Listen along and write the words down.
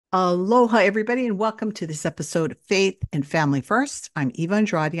Aloha, everybody, and welcome to this episode of Faith and Family First. I'm Eva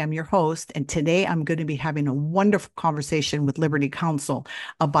Andrade. I'm your host, and today I'm going to be having a wonderful conversation with Liberty Counsel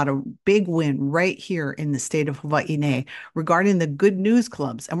about a big win right here in the state of Hawaii regarding the Good News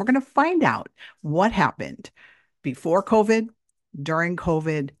Clubs. And we're going to find out what happened before COVID, during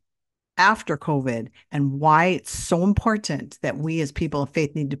COVID, after COVID, and why it's so important that we as people of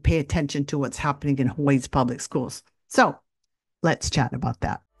faith need to pay attention to what's happening in Hawaii's public schools. So let's chat about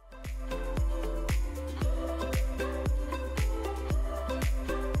that.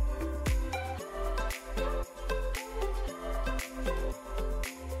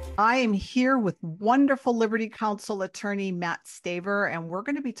 I am here with wonderful Liberty Counsel attorney Matt Staver, and we're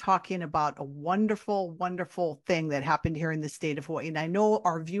going to be talking about a wonderful, wonderful thing that happened here in the state of Hawaii. And I know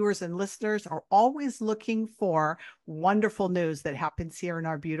our viewers and listeners are always looking for wonderful news that happens here in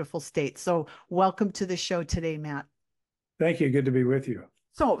our beautiful state. So welcome to the show today, Matt. Thank you. Good to be with you.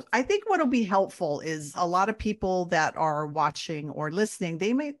 So I think what'll be helpful is a lot of people that are watching or listening,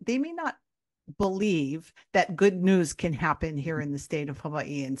 they may not believe that good news can happen here in the state of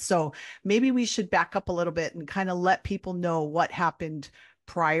Hawaii. And so maybe we should back up a little bit and kind of let people know what happened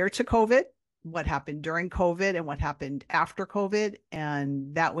prior to COVID, what happened during COVID, and what happened after COVID.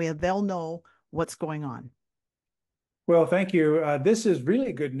 And that way they'll know what's going on. Well, thank you. This is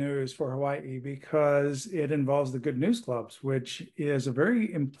really good news for Hawaii because it involves the Good News Clubs, which is a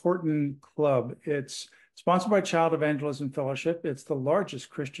very important club. It's sponsored by Child Evangelism Fellowship. It's the largest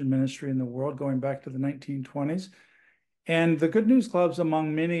Christian ministry in the world, going back to the 1920s. And the Good News Clubs,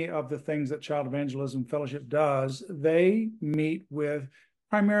 among many of the things that Child Evangelism Fellowship does, they meet with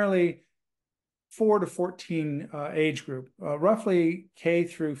primarily 4 to 14 age group, roughly K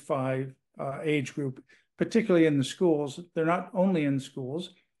through 5 age group, particularly in the schools. They're not only in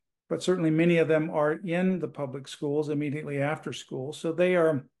schools, but certainly many of them are in the public schools immediately after school. So they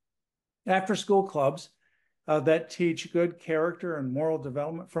are after-school clubs that teach good character and moral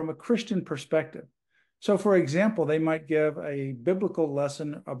development from a Christian perspective. So, for example, they might give a biblical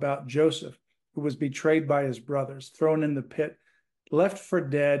lesson about Joseph, who was betrayed by his brothers, thrown in the pit, left for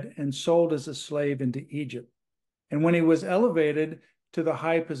dead, and sold as a slave into Egypt. And when he was elevated to the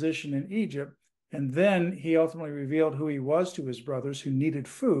high position in Egypt, and then he ultimately revealed who he was to his brothers who needed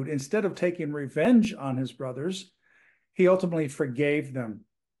food, instead of taking revenge on his brothers, he ultimately forgave them.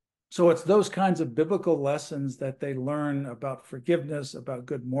 So it's those kinds of biblical lessons that they learn about forgiveness, about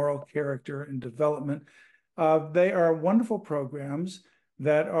good moral character and development. They are wonderful programs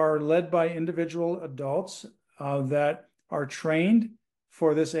that are led by individual adults that are trained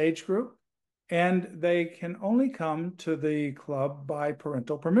for this age group, and they can only come to the club by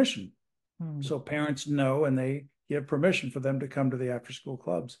parental permission. So parents know, and they give permission for them to come to the after-school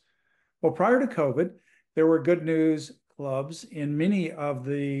clubs. Well, prior to COVID, there were Good News Clubs in many of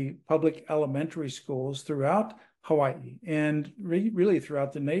the public elementary schools throughout Hawaii and really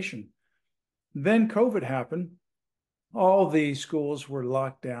throughout the nation. Then COVID happened. All the schools were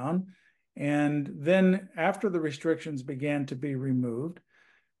locked down. And then after the restrictions began to be removed,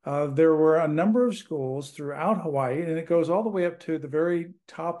 there were a number of schools throughout Hawaii, and it goes all the way up to the very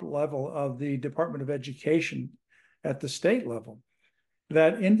top level of the Department of Education at the state level,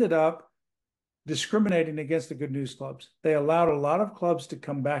 that ended up discriminating against the Good News Clubs. They allowed a lot of clubs to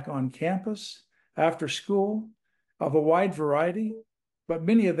come back on campus after school of a wide variety, but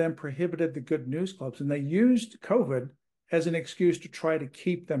many of them prohibited the Good News Clubs, and they used COVID as an excuse to try to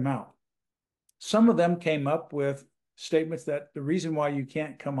keep them out. Some of them came up with statements that the reason why you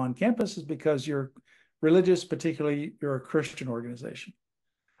can't come on campus is because you're religious, particularly you're a Christian organization.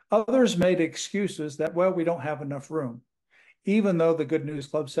 Others made excuses that, well, we don't have enough room, even though the Good News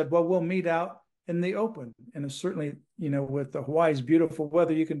Club said, well, we'll meet out in the open. And certainly, with the Hawaii's beautiful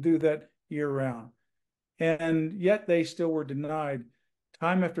weather, you can do that year round. And yet they still were denied.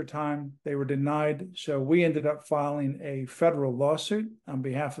 Time after time, they were denied. So we ended up filing a federal lawsuit on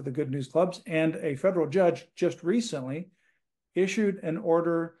behalf of the Good News Clubs, and a federal judge just recently issued an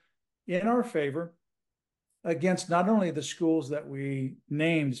order in our favor against not only the schools that we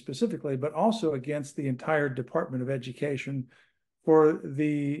named specifically, but also against the entire Department of Education for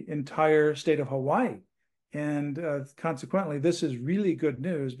the entire state of Hawaii. And consequently, this is really good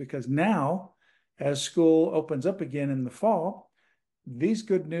news, because now, as school opens up again in the fall, these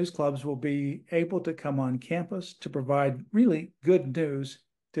Good News Clubs will be able to come on campus to provide really good news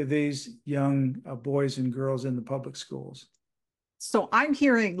to these young boys and girls in the public schools. So I'm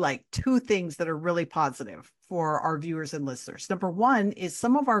hearing like two things that are really positive for our viewers and listeners. Number one is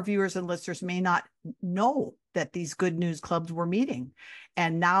some of our viewers and listeners may not know that these good news clubs were meeting.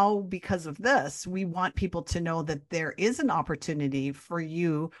 And now, because of this, we want people to know that there is an opportunity for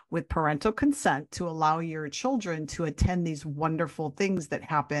you with parental consent to allow your children to attend these wonderful things that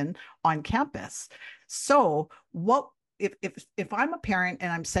happen on campus. So, what if I'm a parent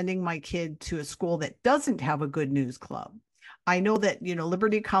and I'm sending my kid to a school that doesn't have a good news club? I know that,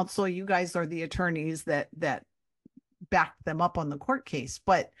 Liberty Counsel, you guys are the attorneys that backed them up on the court case,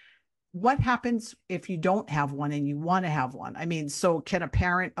 but what happens if you don't have one and you want to have one? I mean, so can a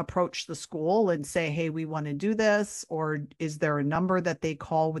parent approach the school and say, hey, we want to do this? Or is there a number that they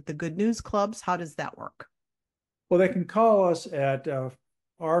call with the good news clubs? How does that work? Well, they can call us at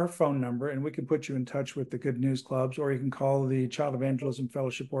our phone number, and we can put you in touch with the Good News Clubs, or you can call the Child Evangelism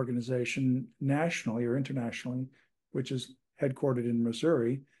Fellowship Organization nationally or internationally, which is headquartered in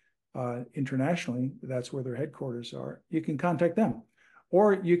Missouri. Internationally, that's where their headquarters are. You can contact them,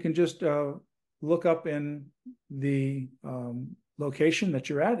 or you can just look up in the location that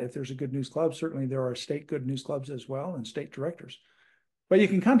you're at. If there's a Good News Club, certainly there are state Good News Clubs as well, and state directors. But you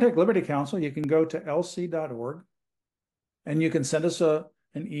can contact Liberty Counsel. You can go to lc.org, and you can send us an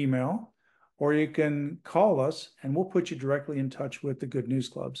email, or you can call us, and we'll put you directly in touch with the Good News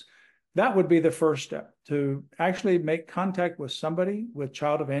Clubs. That would be the first step, to actually make contact with somebody with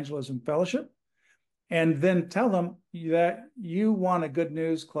Child Evangelism Fellowship, and then tell them that you want a Good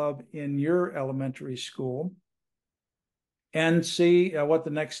News Club in your elementary school, and see what the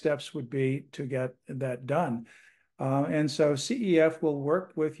next steps would be to get that done. And so CEF will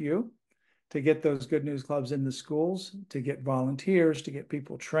work with you to get those Good News Clubs in the schools, to get volunteers, to get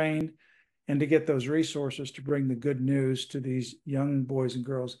people trained, and to get those resources to bring the good news to these young boys and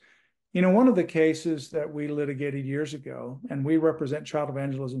girls. One of the cases that we litigated years ago, and we represent Child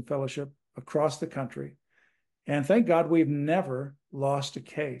Evangelism Fellowship across the country, and thank God we've never lost a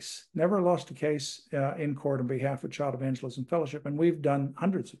case in court on behalf of Child Evangelism Fellowship, and we've done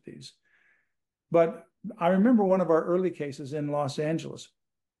hundreds of these. But I remember one of our early cases in Los Angeles.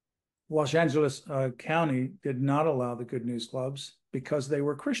 Los Angeles County did not allow the Good News Clubs because they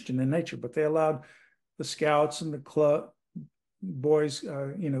were Christian in nature, but they allowed the Scouts and the club boys,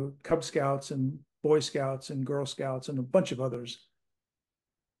 Cub Scouts and Boy Scouts and Girl Scouts and a bunch of others.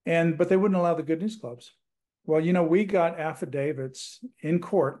 But they wouldn't allow the Good News Clubs. Well, we got affidavits in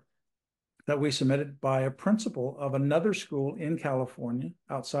court that we submitted by a principal of another school in California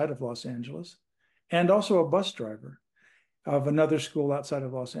outside of Los Angeles, and also a bus driver of another school outside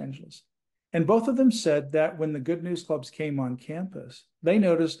of Los Angeles. And both of them said that when the Good News Clubs came on campus, they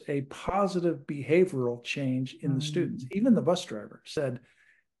noticed a positive behavioral change in the students. Even the bus driver said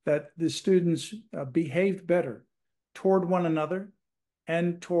that the students behaved better toward one another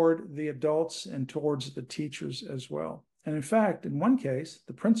and toward the adults and towards the teachers as well. And in fact, in one case,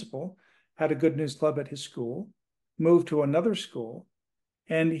 the principal had a Good News Club at his school, moved to another school,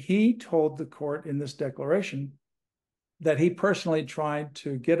 and he told the court in this declaration that he personally tried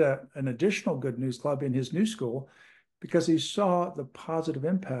to get an additional Good News Club in his new school because he saw the positive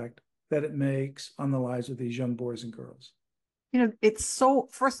impact that it makes on the lives of these young boys and girls. It's so,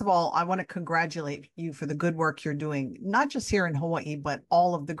 first of all, I want to congratulate you for the good work you're doing, not just here in Hawaii, but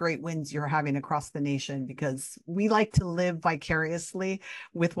all of the great wins you're having across the nation, because we like to live vicariously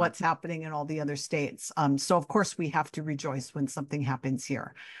with what's happening in all the other states. So of course we have to rejoice when something happens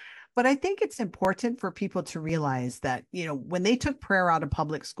here. But I think it's important for people to realize that, when they took prayer out of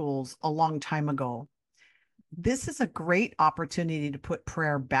public schools a long time ago, this is a great opportunity to put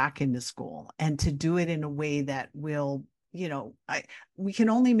prayer back into school and to do it in a way that will, we can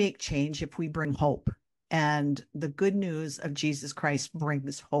only make change if we bring hope. And the good news of Jesus Christ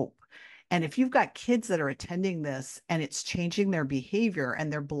brings hope. And if you've got kids that are attending this and it's changing their behavior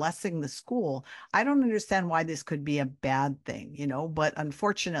and they're blessing the school, I don't understand why this could be a bad thing, but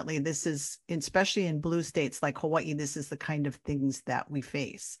unfortunately, this is, especially in blue states like Hawaii, this is the kind of things that we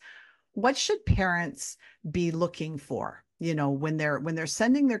face. What should parents be looking for, when they're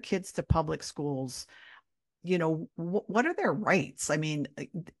sending their kids to public schools? What are their rights? I mean,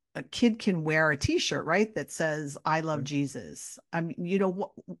 a kid can wear a t-shirt, right, that says, I love Jesus. I mean,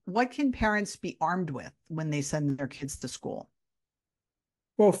 what can parents be armed with when they send their kids to school?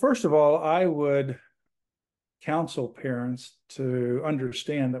 Well, first of all, I would counsel parents to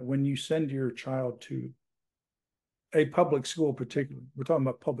understand that when you send your child to a public school, particularly, we're talking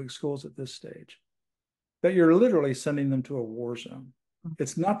about public schools at this stage, that you're literally sending them to a war zone.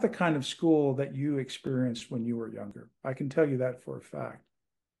 It's not the kind of school that you experienced when you were younger. I can tell you that for a fact.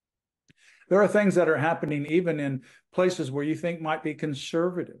 There are things that are happening even in places where you think might be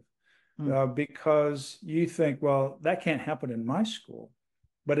conservative, because you think, well, that can't happen in my school,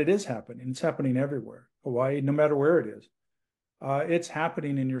 but it is happening. It's happening everywhere. Hawaii, no matter where it is. It's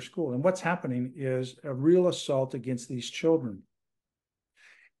happening in your school. And what's happening is a real assault against these children.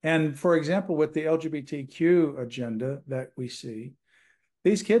 And for example, with the LGBTQ agenda that we see,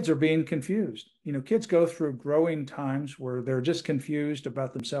 these kids are being confused. Kids go through growing times where they're just confused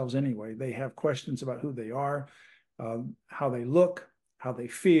about themselves anyway. They have questions about who they are, how they look, how they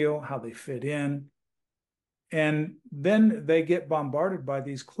feel, how they fit in. And then they get bombarded by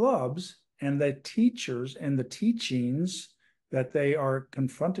these clubs and the teachers and the teachings that they are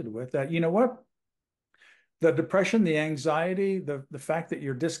confronted with, that, what? The depression, the anxiety, the fact that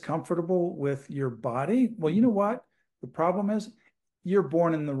you're discomfortable with your body. Well, you know what? The problem is you're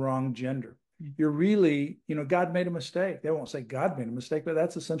born in the wrong gender. You're really, God made a mistake. They won't say God made a mistake, but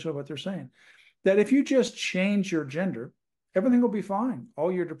that's essentially what they're saying. That if you just change your gender, everything will be fine.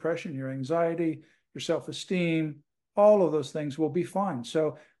 All your depression, your anxiety, your self-esteem, all of those things will be fine.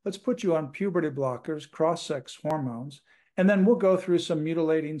 So let's put you on puberty blockers, cross-sex hormones, and then we'll go through some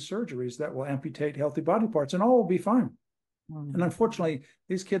mutilating surgeries that will amputate healthy body parts, and all will be fine. And unfortunately,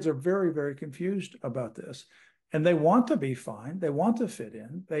 these kids are very, very confused about this. And they want to be fine. They want to fit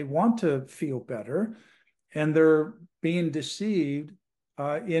in. They want to feel better. And they're being deceived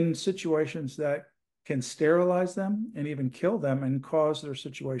in situations that can sterilize them and even kill them and cause their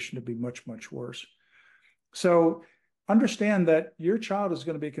situation to be much, much worse. So understand that your child is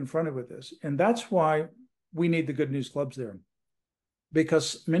going to be confronted with this. And that's why we need the Good News Clubs there,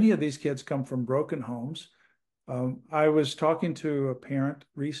 because many of these kids come from broken homes. I was talking to a parent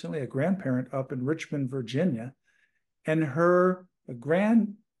recently, a grandparent up in Richmond, Virginia, and her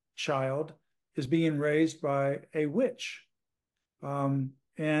grandchild is being raised by a witch.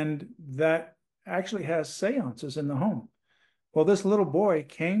 And that actually has seances in the home. Well, this little boy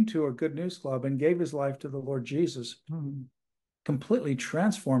came to a Good News Club and gave his life to the Lord Jesus, completely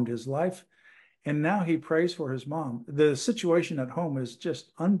transformed his life. And now he prays for his mom. The situation at home is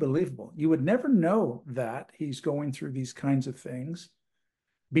just unbelievable. You would never know that he's going through these kinds of things,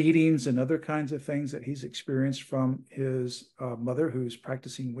 beatings and other kinds of things that he's experienced from his mother, who's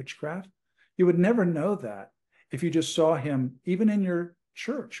practicing witchcraft. You would never know that if you just saw him even in your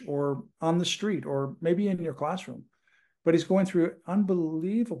church or on the street or maybe in your classroom. But he's going through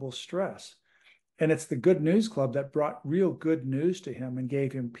unbelievable stress. And it's the Good News Club that brought real good news to him and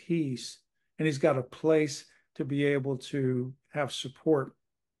gave him peace. And he's got a place to be able to have support.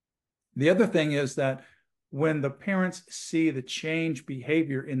 The other thing is that when the parents see the change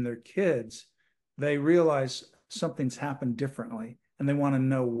behavior in their kids, they realize something's happened differently and they want to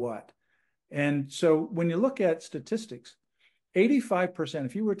know what. And so when you look at statistics, 85%,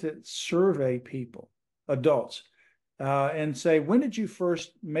 if you were to survey people, adults, and say, when did you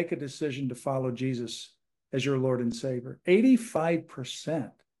first make a decision to follow Jesus as your Lord and Savior?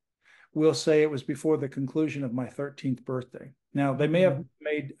 85% will say it was before the conclusion of my 13th birthday. Now, they may have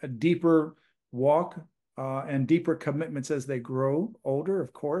made a deeper walk and deeper commitments as they grow older,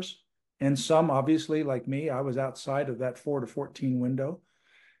 of course. And some, obviously, like me, I was outside of that 4 to 14 window.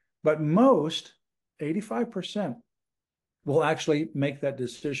 But most, 85%, will actually make that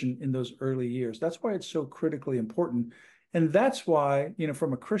decision in those early years. That's why it's so critically important. And that's why,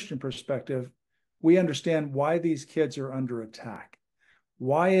 from a Christian perspective, we understand why these kids are under attack.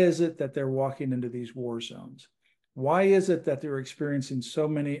 Why is it that they're walking into these war zones? Why is it that they're experiencing so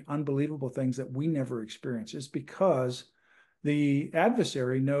many unbelievable things that we never experience? It's because the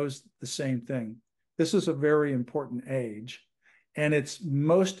adversary knows the same thing. This is a very important age, and it's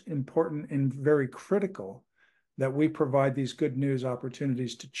most important and very critical that we provide these good news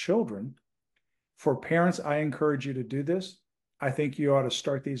opportunities to children. For parents, I encourage you to do this. I think you ought to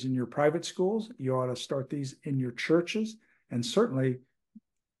start these in your private schools. You ought to start these in your churches. And certainly,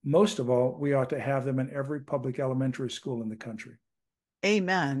 most of all, we ought to have them in every public elementary school in the country.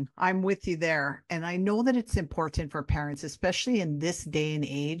 Amen. I'm with you there. And I know that it's important for parents, especially in this day and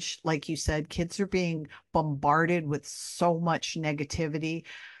age. Like you said, kids are being bombarded with so much negativity,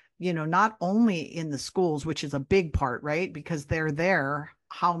 not only in the schools, which is a big part, right? Because they're there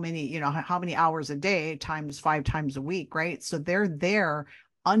how many hours a day times 5 times a week, right? So they're there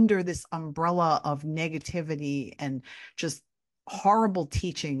under this umbrella of negativity and just horrible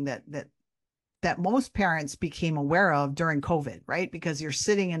teaching that most parents became aware of during COVID, right? Because you're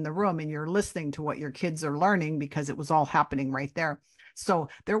sitting in the room and you're listening to what your kids are learning because it was all happening right there. So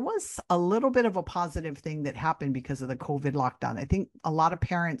there was a little bit of a positive thing that happened because of the COVID lockdown. I think a lot of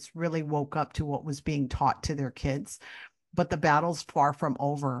parents really woke up to what was being taught to their kids, but the battle's far from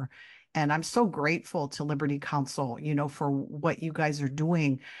over. And I'm so grateful to Liberty Counsel, for what you guys are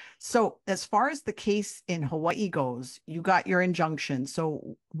doing. So as far as the case in Hawaii goes, you got your injunction.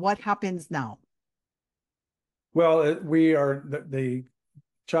 So what happens now? Well, we are the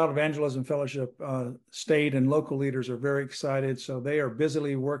Child Evangelism Fellowship state and local leaders are very excited. So they are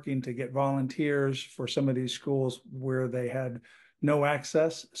busily working to get volunteers for some of these schools where they had no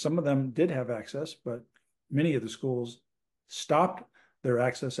access. Some of them did have access, but many of the schools stopped their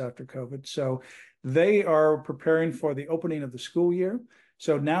access after COVID. So they are preparing for the opening of the school year.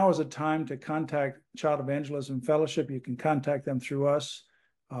 So now is a time to contact Child Evangelism Fellowship. You can contact them through us,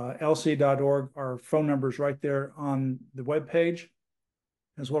 lc.org. Our phone number is right there on the webpage,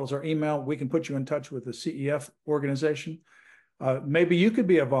 as well as our email. We can put you in touch with the CEF organization. Maybe you could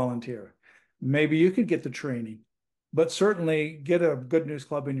be a volunteer. Maybe you could get the training, but certainly get a Good News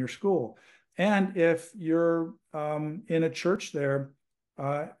Club in your school. And if you're in a church there,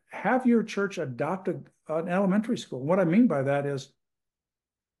 have your church adopt an elementary school. What I mean by that is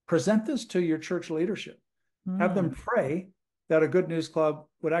present this to your church leadership. Have them pray that a Good News Club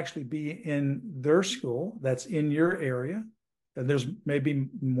would actually be in their school that's in your area. There's maybe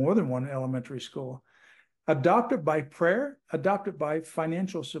more than one elementary school. Adopt it by prayer, adopt it by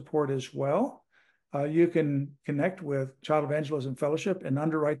financial support as well. You can connect with Child Evangelism Fellowship and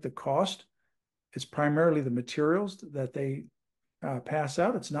underwrite the cost. It's primarily the materials that they pass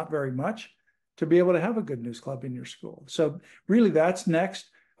out. It's not very much to be able to have a Good News Club in your school. So really that's next.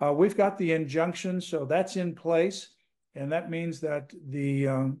 We've got the injunction, so that's in place. And that means that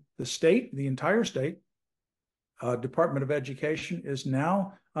the state, the entire state, Department of Education is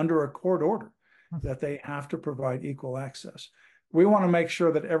now under a court order that they have to provide equal access. We want to make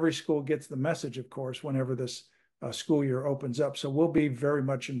sure that every school gets the message, of course, whenever this school year opens up. So we'll be very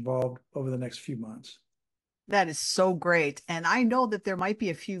much involved over the next few months. That is so great. And I know that there might be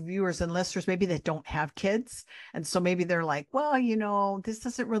a few viewers and listeners maybe that don't have kids. And so maybe they're like, well, this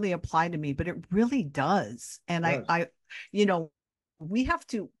doesn't really apply to me, but it really does. And Yes. we have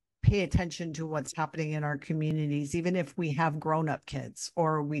to pay attention to what's happening in our communities, even if we have grown-up kids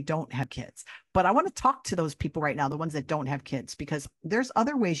or we don't have kids. But I want to talk to those people right now, the ones that don't have kids, because there's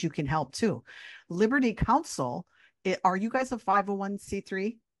other ways you can help too. Liberty Counsel, are you guys a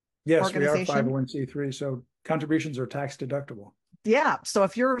 501c3? Yes, we are 501c3, so contributions are tax deductible. Yeah. So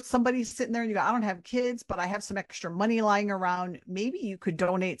if you're somebody sitting there and you go, I don't have kids, but I have some extra money lying around, maybe you could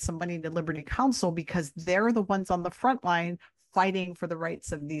donate some money to Liberty Counsel, because they're the ones on the front line fighting for the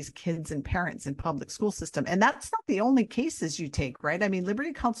rights of these kids and parents in public school system. And that's not the only cases you take, right? I mean,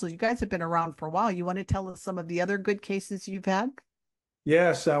 Liberty Counsel, you guys have been around for a while. You want to tell us some of the other good cases you've had?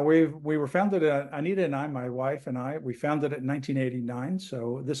 Yes, we were founded, Anita and I, my wife and I, we founded it in 1989.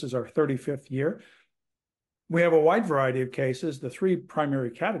 So this is our 35th year. We have a wide variety of cases. The three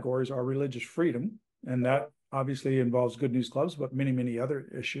primary categories are religious freedom, and that obviously involves Good News Clubs, but many, many other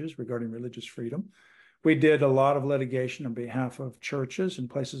issues regarding religious freedom. We did a lot of litigation on behalf of churches and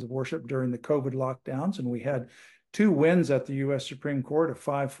places of worship during the COVID lockdowns, and we had 2 wins at the U.S. Supreme Court, a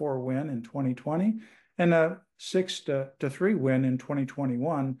 5-4 win in 2020 and a 6-3 win in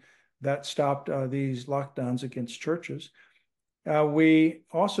 2021 that stopped these lockdowns against churches. We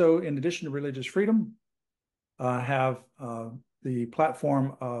also, in addition to religious freedom, have the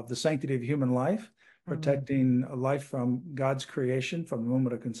platform of the sanctity of human life, protecting life from God's creation from the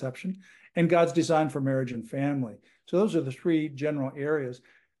moment of conception, and God's design for marriage and family. So those are the 3 general areas.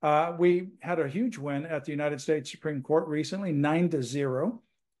 We had a huge win at the United States Supreme Court recently, 9-0.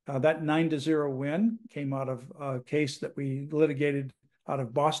 That 9-0 win came out of a case that we litigated out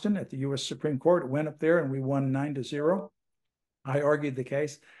of Boston at the U.S. Supreme Court. It went up there and we won 9-0. I argued the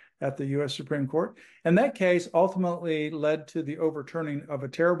case at the U.S. Supreme Court. And that case ultimately led to the overturning of a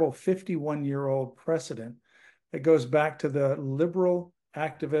terrible 51-year-old precedent that goes back to the liberal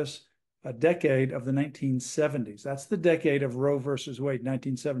activist decade of the 1970s. That's the decade of Roe versus Wade,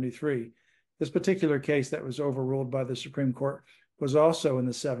 1973. This particular case that was overruled by the Supreme Court was also in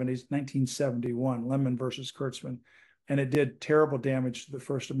the 70s, 1971, Lemon versus Kurtzman, and it did terrible damage to the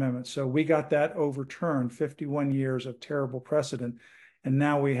First Amendment. So we got that overturned, 51 years of terrible precedent, and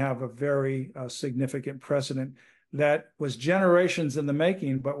now we have a very significant precedent that was generations in the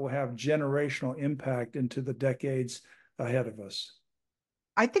making, but will have generational impact into the decades ahead of us.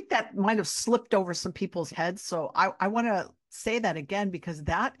 I think that might have slipped over some people's heads. So I want to say that again, because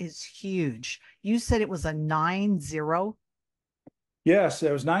that is huge. You said it was a 9-0. Yes,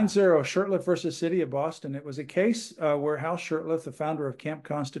 it was 9-0, Shurtleff versus City of Boston. It was a case where Hal Shurtleff, the founder of Camp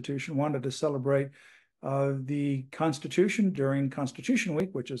Constitution, wanted to celebrate the Constitution during Constitution Week,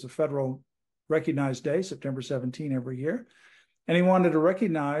 which is a federal recognized day, September 17 every year. And he wanted to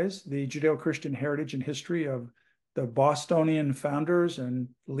recognize the Judeo-Christian heritage and history of the Bostonian founders and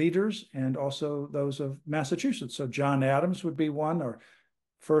leaders, and also those of Massachusetts. So John Adams would be one, our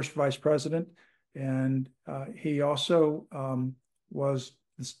first vice president. And he also was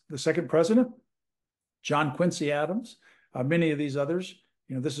the second president, John Quincy Adams, many of these others.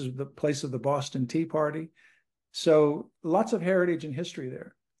 This is the place of the Boston Tea Party. So lots of heritage and history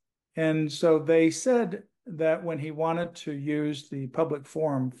there. And so they said that when he wanted to use the public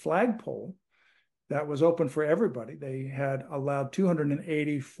forum flagpole that was open for everybody, they had allowed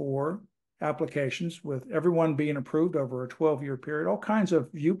 284 applications, with everyone being approved over a 12-year period, all kinds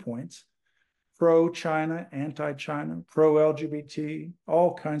of viewpoints, pro-China, anti-China, pro-LGBT,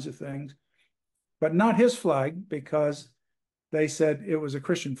 all kinds of things, but not his flag, because they said it was a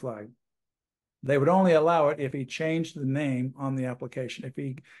Christian flag. They would only allow it if he changed the name on the application.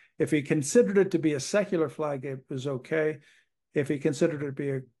 If he considered it to be a secular flag, it was okay. If he considered it to be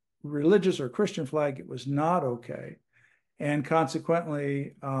a religious or Christian flag, it was not okay. And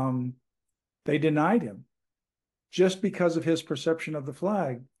consequently, they denied him just because of his perception of the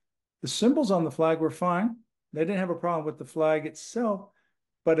flag. The symbols on the flag were fine. They didn't have a problem with the flag itself.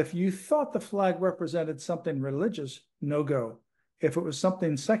 But if you thought the flag represented something religious, no go. If it was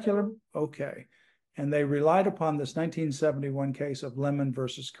something secular, okay. And they relied upon this 1971 case of Lemon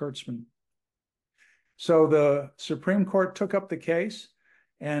versus Kurtzman. So the Supreme Court took up the case,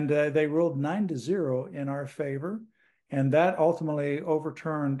 and they ruled 9-0 in our favor. And that ultimately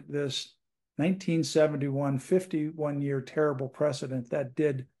overturned this 1971 51-year terrible precedent that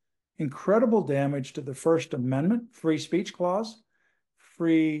did incredible damage to the First Amendment, free speech clause,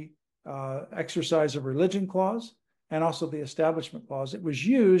 free exercise of religion clause, and also the Establishment Clause. It was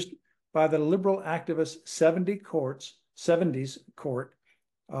used by the liberal activist 70s court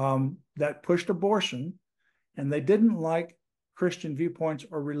that pushed abortion, and they didn't like Christian viewpoints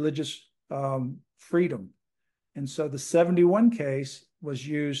or religious freedom. And so the 71 case was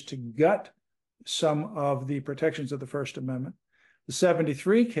used to gut some of the protections of the First Amendment. The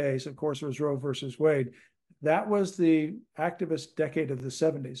 73 case, of course, was Roe versus Wade. That was the activist decade of the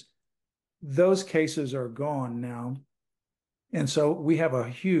 70s. Those cases are gone now. And so we have a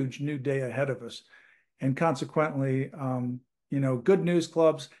huge new day ahead of us. And consequently, good news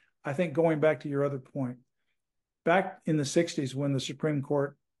clubs, I think, going back to your other point, back in the 60s when the Supreme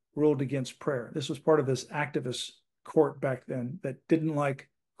Court ruled against prayer, this was part of this activist court back then that didn't like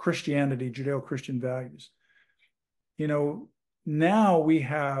Christianity, Judeo-Christian values. Now we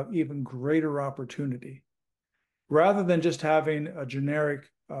have even greater opportunity. Rather than just having a generic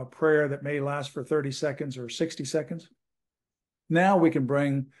prayer that may last for 30 seconds or 60 seconds, now we can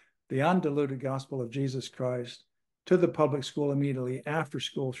bring the undiluted gospel of Jesus Christ to the public school immediately after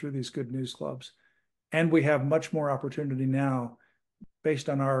school through these good news clubs. And we have much more opportunity now based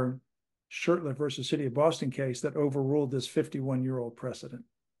on our Shurtleff versus City of Boston case that overruled this 51-year-old precedent.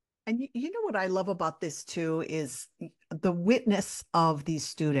 And you know what I love about this too is the witness of these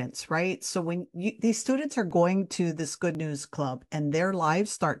students, right? So when these students are going to this Good News Club and their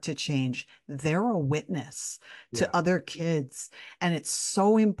lives start to change, they're a witness to other kids. And it's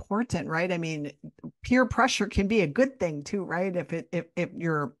so important, right? I mean, peer pressure can be a good thing too, right? If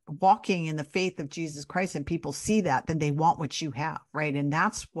you're walking in the faith of Jesus Christ and people see that, then they want what you have, right? And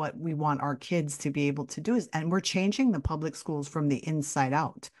that's what we want our kids to be able to do and we're changing the public schools from the inside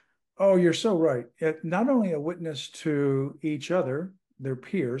out. Oh, you're so right. Not only a witness to each other, their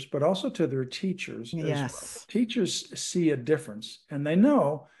peers, but also to their teachers as well. Teachers see a difference, and they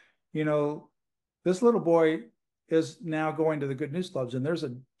know, this little boy is now going to the Good News Clubs, and there's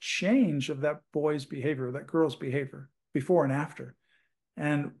a change of that boy's behavior, that girl's behavior, before and after.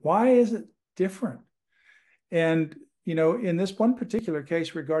 And why is it different? And, in this one particular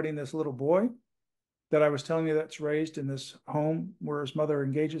case regarding this little boy that I was telling you that's raised in this home where his mother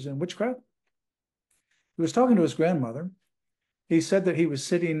engages in witchcraft, he was talking to his grandmother. He said that he was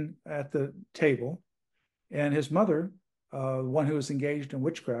sitting at the table and his mother, the one who was engaged in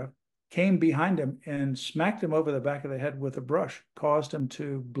witchcraft, came behind him and smacked him over the back of the head with a brush, caused him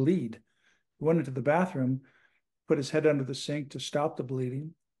to bleed. He went into the bathroom, put his head under the sink to stop the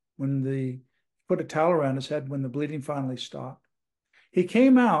bleeding. Put a towel around his head when the bleeding finally stopped. He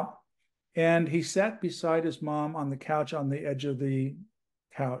came out and he sat beside his mom on the couch, on the edge of the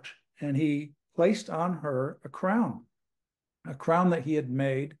couch, and he placed on her a crown that he had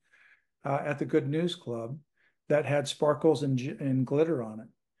made at the Good News Club that had sparkles and glitter on it.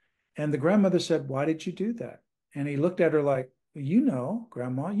 And the grandmother said, "Why did you do that?" And he looked at her like,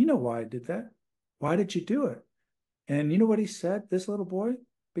 "Grandma, you know why I did that. Why did you do it?" And you know what he said, this little boy?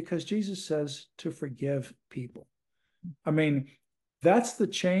 Because Jesus says to forgive people. I mean, that's the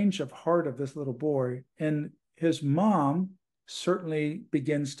change of heart of this little boy. And his mom certainly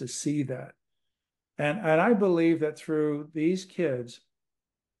begins to see that. And I believe that through these kids,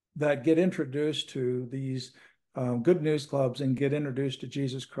 that get introduced to these good news clubs and get introduced to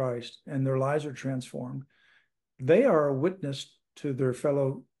Jesus Christ and their lives are transformed, they are a witness to their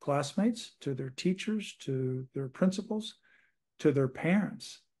fellow classmates, to their teachers, to their principals, to their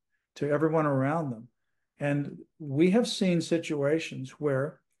parents, to everyone around them. And we have seen situations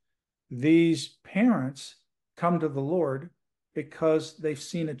where these parents come to the Lord because they've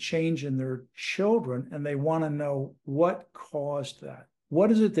seen a change in their children and they want to know what caused that.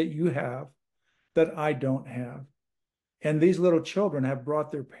 What is it that you have that I don't have? And these little children have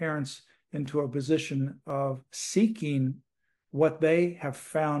brought their parents into a position of seeking what they have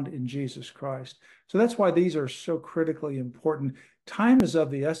found in Jesus Christ. So that's why these are so critically important. Time is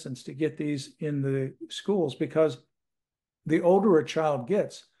of the essence to get these in the schools, because the older a child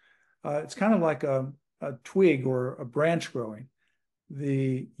gets, it's kind of like a twig or a branch growing.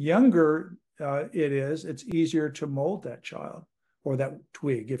 The younger it is, it's easier to mold that child or that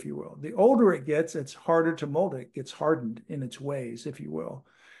twig, if you will. The older it gets, it's harder to mold it. It gets hardened in its ways, if you will.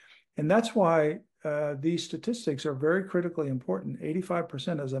 And that's why these statistics are very critically important.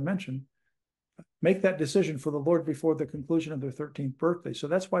 85%, as I mentioned, make that decision for the Lord before the conclusion of their 13th birthday. So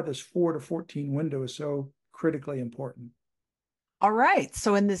that's why this 4 to 14 window is so critically important. All right.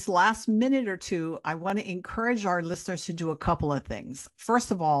 So in this last minute or two, I want to encourage our listeners to do a couple of things. First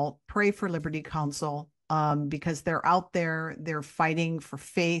of all, pray for Liberty Counsel, because they're out there, they're fighting for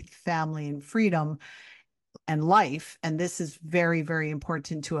faith, family, and freedom and life. And this is very, very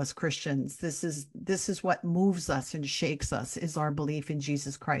important to us Christians. This is what moves us and shakes us, is our belief in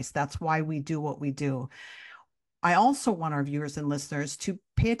Jesus Christ. That's why we do what we do. I also want our viewers and listeners to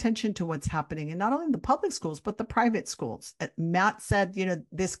pay attention to what's happening in not only the public schools, but the private schools. Matt said,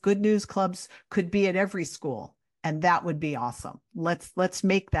 this good news clubs could be at every school, and that would be awesome. Let's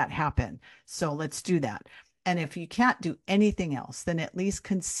make that happen. So let's do that. And if you can't do anything else, then at least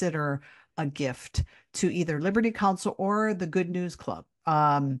consider a gift to either Liberty Counsel or the Good News Club.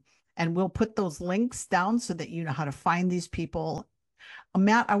 And we'll put those links down so that you know how to find these people.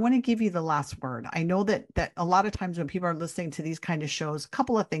 Matt, I want to give you the last word. I know that a lot of times when people are listening to these kind of shows, a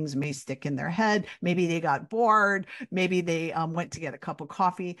couple of things may stick in their head. Maybe they got bored. Maybe they went to get a cup of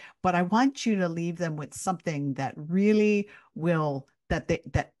coffee. But I want you to leave them with something that really will,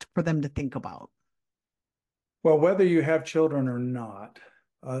 that for them to think about. Well, whether you have children or not,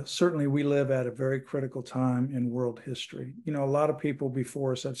 certainly we live at a very critical time in world history. A lot of people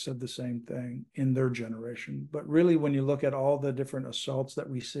before us have said the same thing in their generation. But really, when you look at all the different assaults that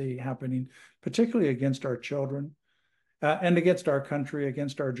we see happening, particularly against our children and against our country,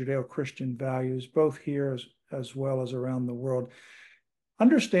 against our Judeo-Christian values, both here as well as around the world,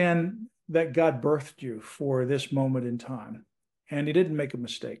 understand that God birthed you for this moment in time, and he didn't make a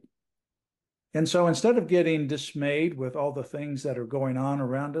mistake. And so instead of getting dismayed with all the things that are going on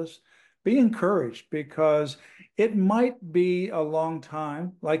around us, be encouraged, because it might be a long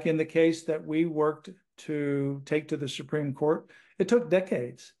time, like in the case that we worked to take to the Supreme Court. It took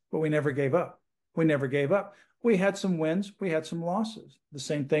decades, but we never gave up. We never gave up. We had some wins, we had some losses. The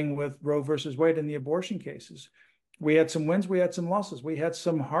same thing with Roe versus Wade in the abortion cases. We had some wins, we had some losses. We had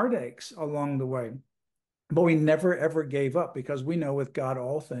some heartaches along the way. But we never, ever gave up, because we know with God,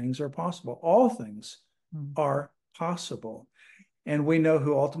 all things are possible. All things are possible. And we know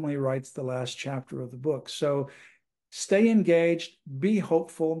who ultimately writes the last chapter of the book. So stay engaged, be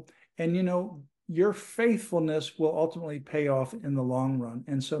hopeful, and your faithfulness will ultimately pay off in the long run.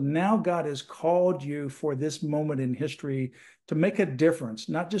 And so now God has called you for this moment in history to make a difference,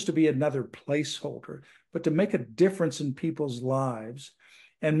 not just to be another placeholder, but to make a difference in people's lives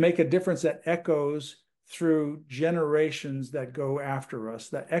and make a difference that echoes through generations that go after us,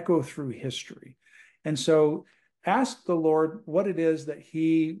 that echo through history. And so ask the Lord what it is that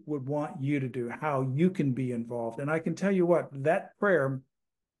he would want you to do, how you can be involved. And I can tell you what, that prayer,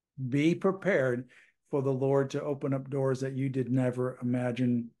 be prepared for the Lord to open up doors that you did never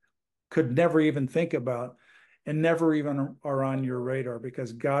imagine, could never even think about, and never even are on your radar,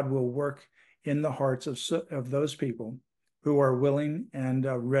 because God will work in the hearts of those people who are willing and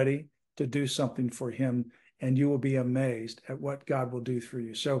ready to do something for him, and you will be amazed at what God will do through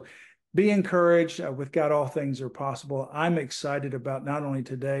you. So be encouraged. With God, all things are possible. I'm excited about not only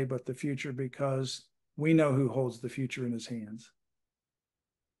today, but the future, because we know who holds the future in his hands.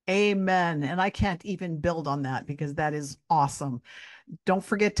 Amen. And I can't even build on that, because that is awesome. Don't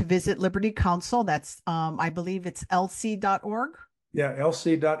forget to visit Liberty Counsel. That's, I believe it's lc.org. Yeah,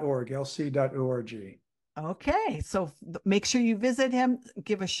 lc.org, lc.org. Okay, so make sure you visit him.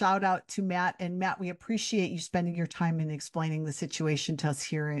 Give a shout out to Matt. And Matt, we appreciate you spending your time and explaining the situation to us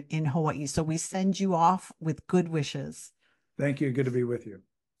here in Hawaii. So we send you off with good wishes. Thank you. Good to be with you.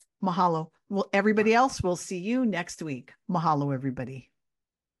 Mahalo. Well, everybody else, we'll see you next week. Mahalo, everybody.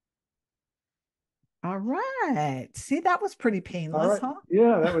 All right. See, that was pretty All painless, right. huh?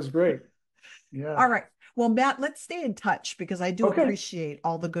 Yeah, that was great. Yeah. All right. Well, Matt, let's stay in touch because I do Okay. appreciate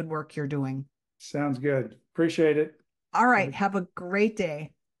all the good work you're doing. Sounds good. Appreciate it. All right. Have a great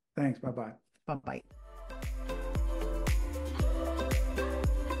day. Thanks. Bye-bye. Bye bye.